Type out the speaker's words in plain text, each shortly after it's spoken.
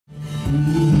We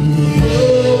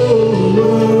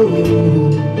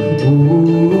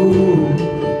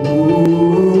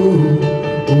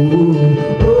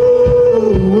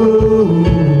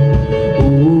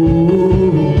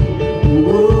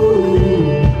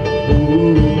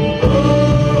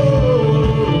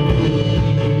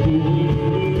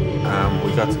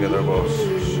got together about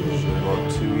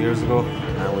 2 years ago,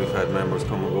 and we've had members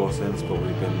come and go since, but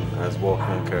we've been as walking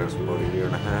on cars for about 1.5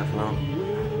 years now,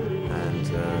 and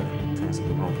things have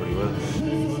been going pretty well.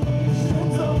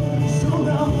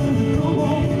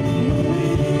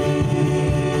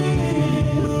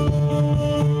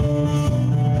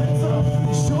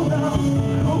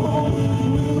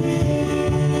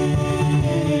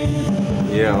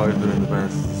 Yeah, I've been in the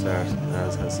band since the start,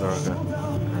 as has Sorcha.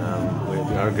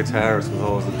 Our guitarist was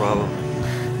always the problem.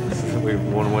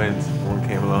 One went, one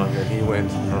came along, and he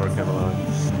went, another came along.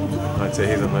 I'd say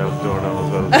he's on my out door now as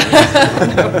well.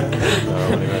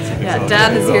 Yeah,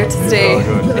 Dan is here to stay.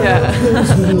 Yeah.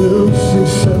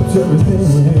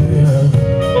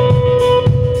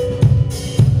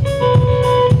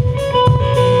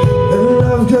 And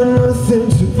I've got nothing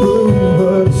to prove,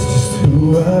 but it's just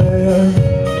who I am.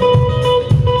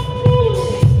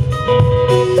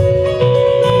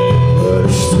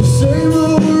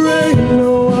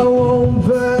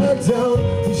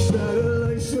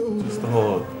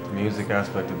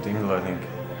 Aspect of Dingle, I think,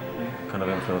 kind of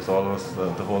influenced all of us.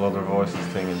 The whole other voices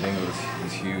thing in Dingle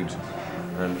is huge,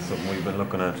 and it's something we've been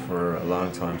looking at for a long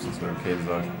time since we were kids.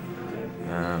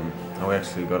 And we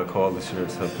actually got a call this year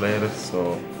to play this,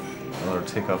 so another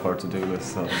tick off our to-do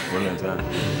list. So it's brilliant, yeah.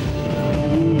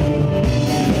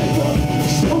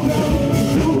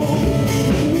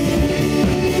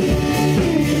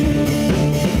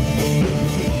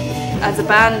 As a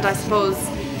band, I suppose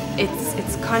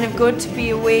it's kind of good to be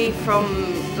away from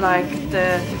like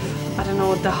the, I don't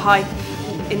know, the hype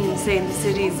in, say, in the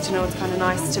cities. You know, it's kind of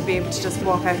nice to be able to just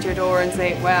walk out your door and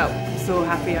say, wow, I'm so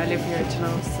happy I live here, you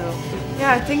know. So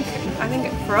yeah, I think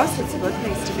for us it's a good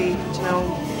place to be, you know.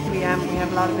 We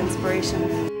have a lot of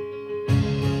inspiration.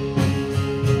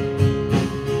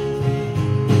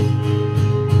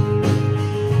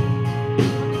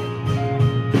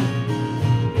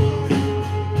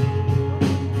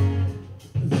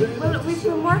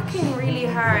 Working really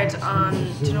hard on,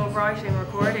 you know, writing and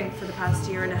recording for the past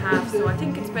 1.5 years, so I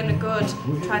think it's been a good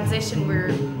transition.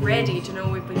 We're ready, you know,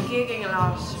 we've been gigging a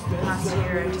lot the past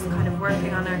year and just kind of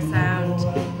working on our sound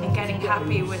and getting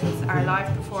happy with our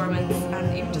live performance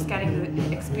and even just getting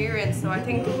the experience. So I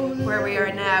think where we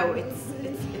are now, it's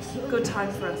a good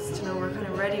time for us, you know. We're kind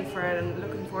of ready for it and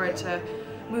looking forward to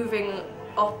moving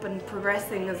up and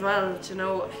progressing as well, you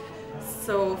know.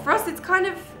 So for us,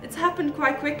 it's happened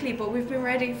quite quickly, but we've been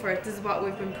ready for it. This is what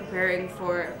we've been preparing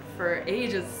for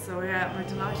ages. So yeah, we're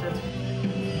delighted.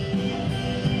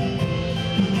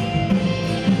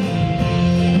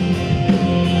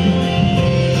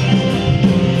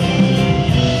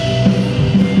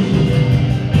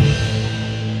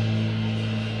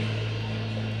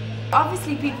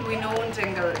 Obviously people we know in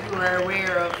Dingle who are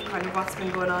aware of kind of what's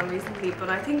been going on recently, but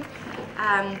I think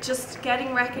just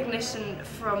getting recognition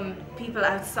from people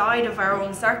outside of our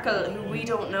own circle who we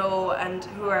don't know and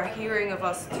who are hearing of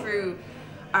us through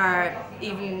our,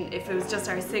 even if it was just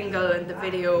our single and the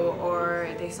video, or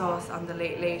they saw us on the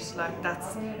Late Late, like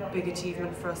that's a big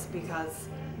achievement for us, because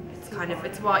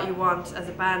it's what you want as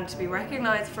a band, to be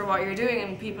recognised for what you're doing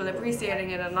and people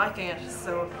appreciating it and liking it.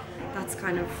 So that's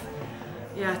kind of,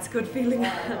 yeah, it's a good feeling.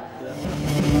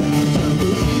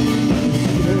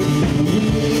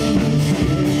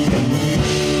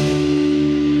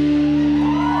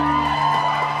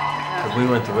 We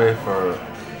went away for,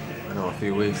 I know, a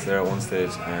few weeks there at one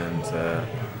stage, and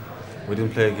we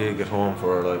didn't play a gig at home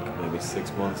for like maybe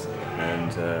 6 months, and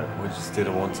we just did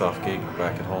a once-off gig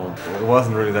back at home. It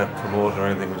wasn't really that promoted or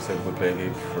anything. We just said we'd play a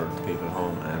gig for the people at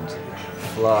home, and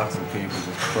flocks of people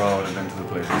just crowded into the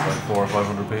place. There's like 400 or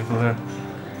 500 people there,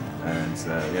 and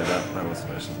yeah, that was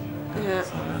special. Yeah.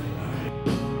 So, yeah.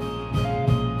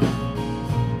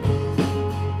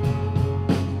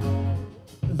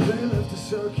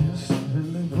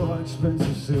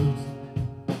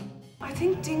 I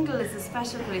think Dingle is a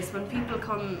special place. When people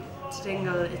come to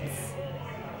Dingle,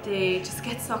 they just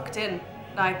get sucked in.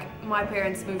 Like, my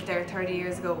parents moved there 30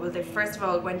 years ago. Well, they first of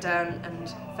all went down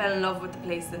and fell in love with the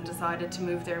place and decided to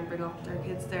move there and bring up their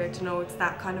kids there. To know it's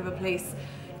that kind of a place.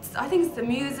 I think it's the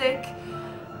music,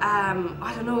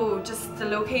 I don't know, just the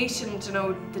location, you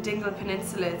know, the Dingle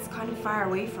Peninsula. It's kind of far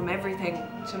away from everything,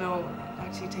 you know. Like,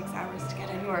 actually takes hours to get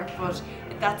anywhere, but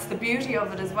that's the beauty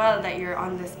of it as well, that you're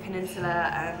on this peninsula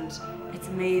and it's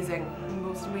amazing, the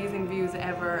most amazing views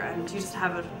ever, and you just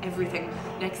have everything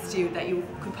next to you that you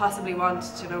could possibly want,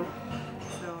 you know.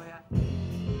 So yeah.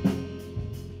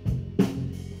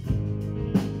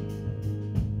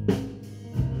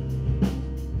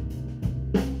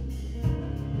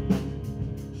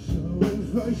 So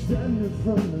if I stand in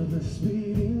front of a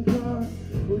speeding car,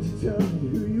 would you tell me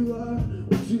who you are,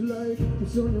 what you like,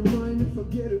 what's on your mind? If I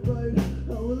get it right,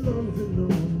 I will love that no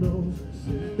one knows.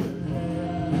 Say, hey,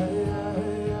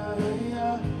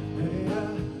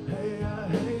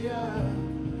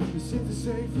 this ain't the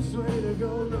safest way to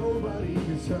go, nobody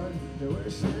gets hurt. Now we're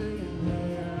singing,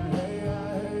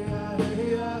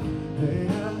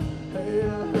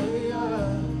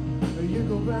 you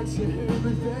go back to him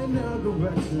and then I'll go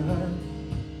back to her.